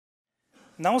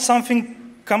Now something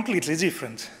completely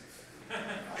different.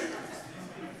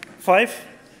 5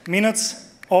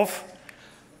 minutes of,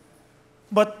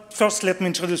 but first let me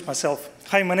introduce myself.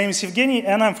 Hi, my name is Evgeny,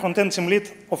 and I'm front-end team lead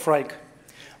of Wrike.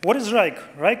 What is Wrike?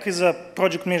 Wrike is a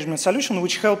project management solution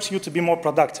which helps you to be more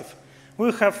productive.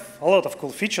 We have a lot of cool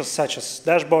features such as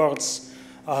dashboards,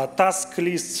 task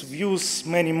lists, views,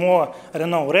 many more, I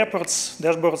don't know, reports,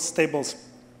 dashboards, tables.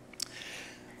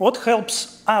 What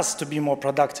helps us to be more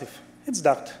productive? It's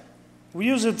Dart. We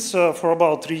use it for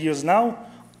about 3 years now,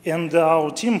 and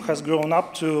our team has grown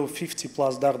up to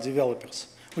 50+ Dart developers,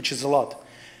 which is a lot.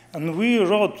 And we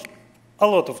wrote a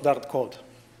lot of Dart code,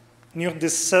 nearly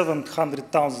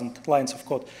 700,000 lines of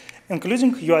code,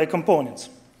 including UI components.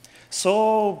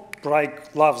 So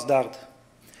Wrike loves Dart.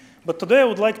 But today I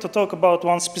would like to talk about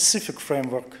one specific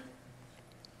framework.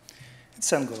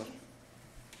 It's Angular.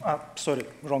 Sorry,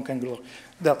 wrong Angular.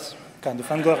 That kind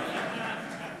of Angular.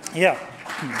 Yeah.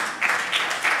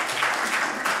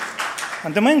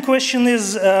 And the main question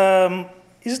is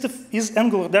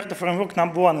AngularDart the framework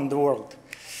 #1 in the world?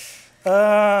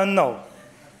 No.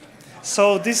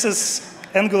 So this is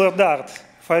AngularDart,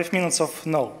 5 minutes of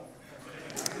no.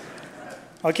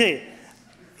 Okay,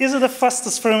 is it the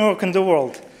fastest framework in the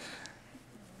world?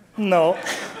 No.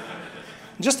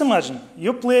 Just imagine,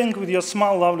 you're playing with your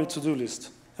small, lovely to-do list.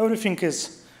 Everything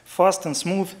is fast and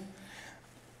smooth,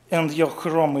 and your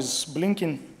Chrome is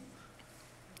blinking.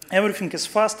 Everything is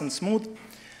fast and smooth,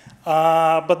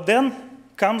 but then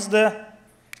comes the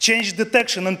change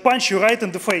detection and punch you right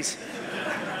in the face.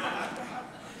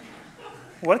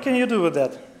 What can you do with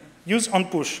that? Use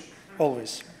ONPUSH,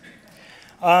 always.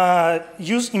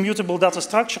 Use immutable data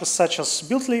structures such as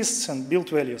build lists and build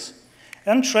values.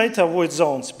 And try to avoid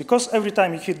zones, because every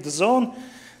time you hit the zone,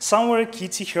 somewhere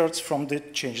Kitty hurts from the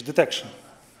change detection.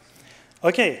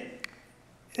 Okay,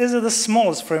 is it the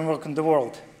smallest framework in the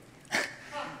world?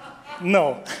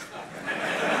 No.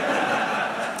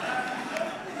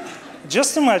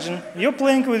 Just imagine, you're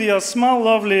playing with your small,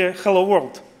 lovely hello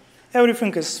world.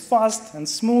 Everything is fast and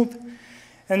smooth,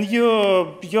 and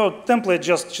your template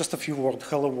just a few words,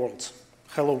 hello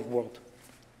world.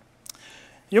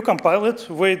 You compile it,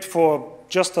 wait for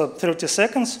just 30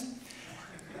 seconds.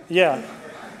 Yeah.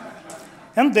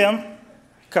 And then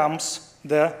comes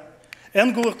the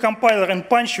Angular compiler and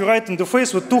punch you right in the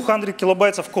face with 200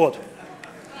 kilobytes of code.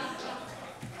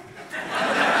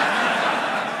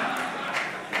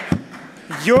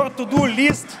 Your to-do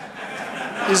list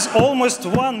is almost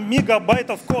 1 megabyte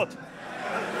of code.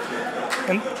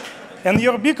 And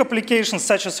your big application,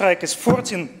 such as Wrike, is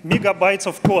 14 megabytes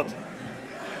of code.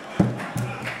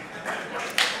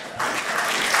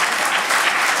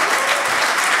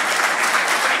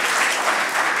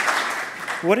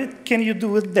 What can you do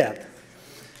with that?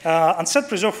 Unset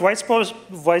preserve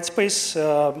whitespace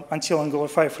until Angular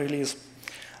 5 release.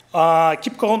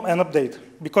 Keep calm and update,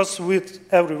 because with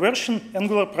every version,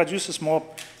 Angular produces more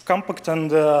compact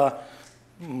and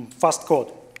fast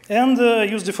code. And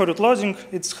use default loading.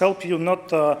 It's help you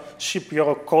not ship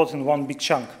your code in one big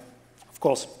chunk, of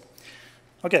course.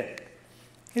 Okay,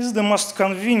 is the most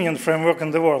convenient framework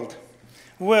in the world?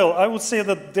 Well, I would say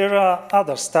that there are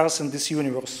other stars in this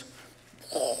universe.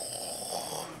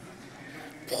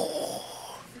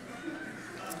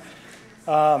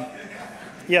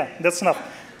 Yeah, that's enough.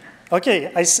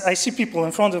 Okay, I see people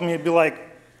in front of me be like,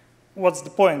 what's the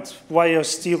point? Why are you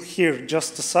still here,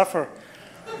 just to suffer?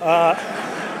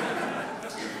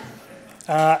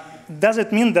 Does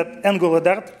it mean that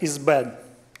AngularDart is bad?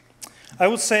 I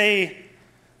would say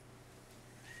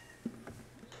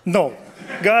no.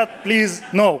 God, please,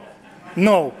 no.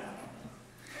 No.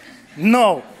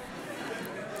 No.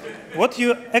 What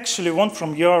you actually want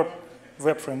from your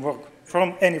web framework,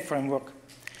 from any framework,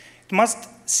 it must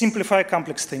simplify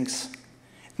complex things.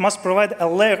 It must provide a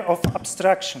layer of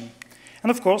abstraction,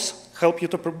 and of course, help you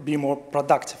to be more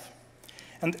productive.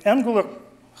 And Angular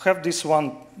have this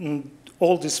one,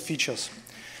 all these features.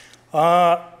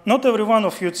 Not every one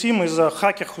of your team is a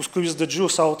hacker who squeezes the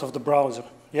juice out of the browser,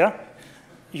 yeah?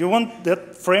 You want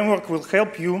that framework will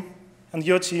help you and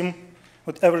your team,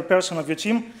 with every person of your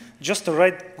team, just to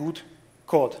write good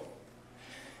code.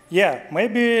 Yeah,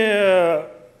 maybe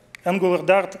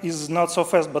AngularDart is not so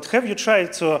fast, but have you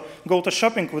tried to go to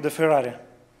shopping with a Ferrari?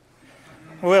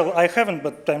 Well, I haven't,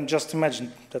 but I'm just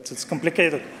imagining that it's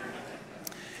complicated.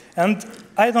 And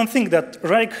I don't think that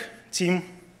Wrike team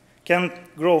can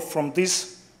grow from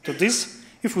this to this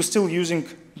if we're still using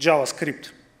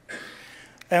JavaScript.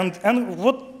 And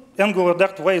what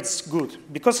AngularDart way it's good,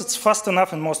 because it's fast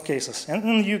enough in most cases,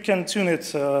 and you can tune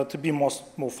it to be more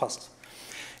fast.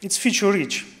 It's feature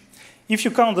rich. if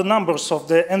you count the numbers of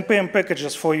the NPM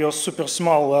packages for your super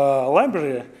small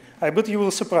library, I bet you will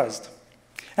be surprised.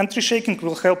 And tree shaking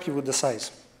will help you with the size.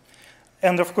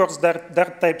 And of course,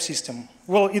 Dart type system.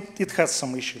 Well, it has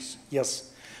some issues,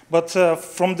 yes. But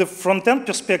from the front-end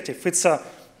perspective, it's a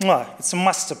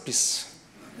masterpiece.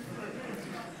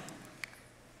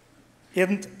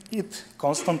 And it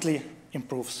constantly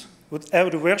improves. With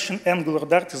every version,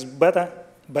 AngularDart is better,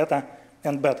 better,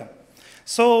 and better.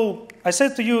 So I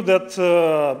said to you that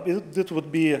it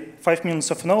would be 5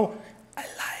 minutes of no. I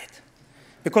lied.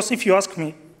 Because if you ask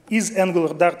me, is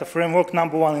AngularDart a framework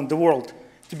 #1 in the world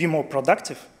to be more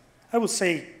productive? I would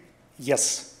say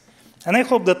yes. And I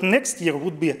hope that next year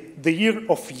would be the year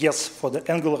of yes for the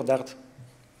AngularDart.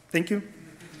 Thank you.